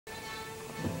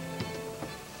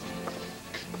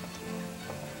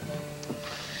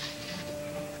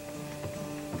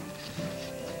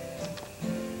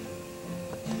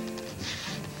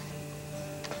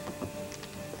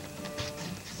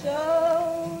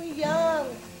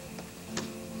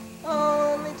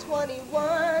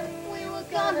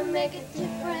make a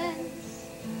difference.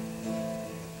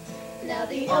 Now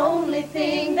the only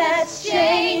thing that's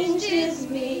changed is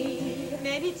me.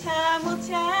 Maybe time will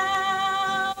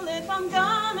tell if I'm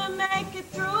gonna make it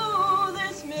through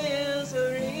this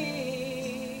misery.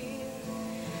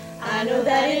 I know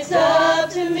that it's up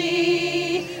to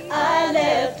me. I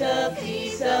left a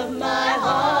piece of my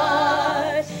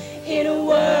heart in a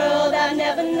world I've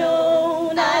never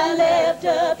known. I left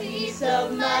a piece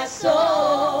of my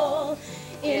soul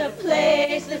in a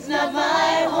place that's not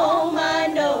my home. I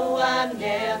know I'm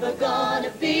never gonna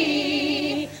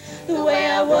be the way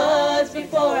I was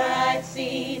before I'd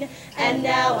seen, and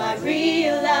now I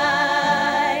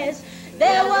realize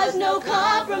there was no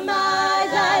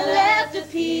compromise. I left a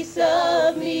piece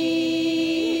of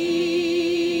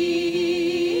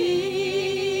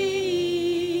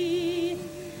me.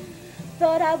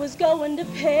 Thought I was going to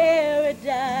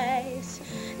paradise.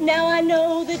 Now I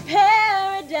know that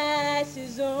paradise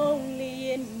is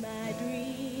only in my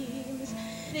dreams.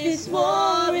 This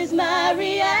war is my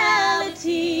reality.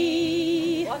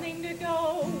 Wanting to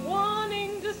go,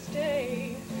 wanting to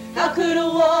stay. How could a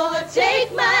war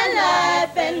take my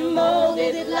life and mold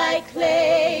it like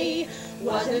clay?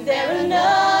 Wasn't there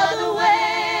another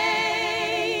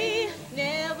way?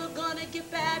 Never gonna get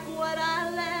back what I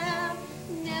left.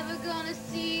 Never gonna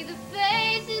see the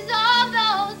faces of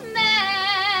those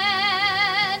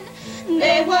men.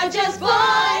 They were just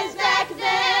boys back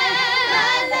then.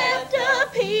 I left a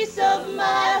piece of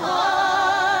my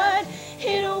heart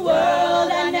in a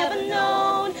world I never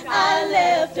known. I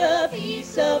left a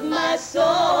piece of my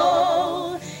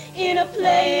soul in a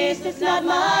place that's not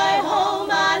my home.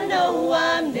 I know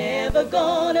I'm never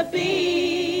gonna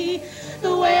be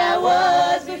the way I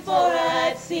was before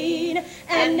I'd seen,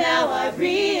 and now I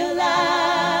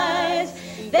realize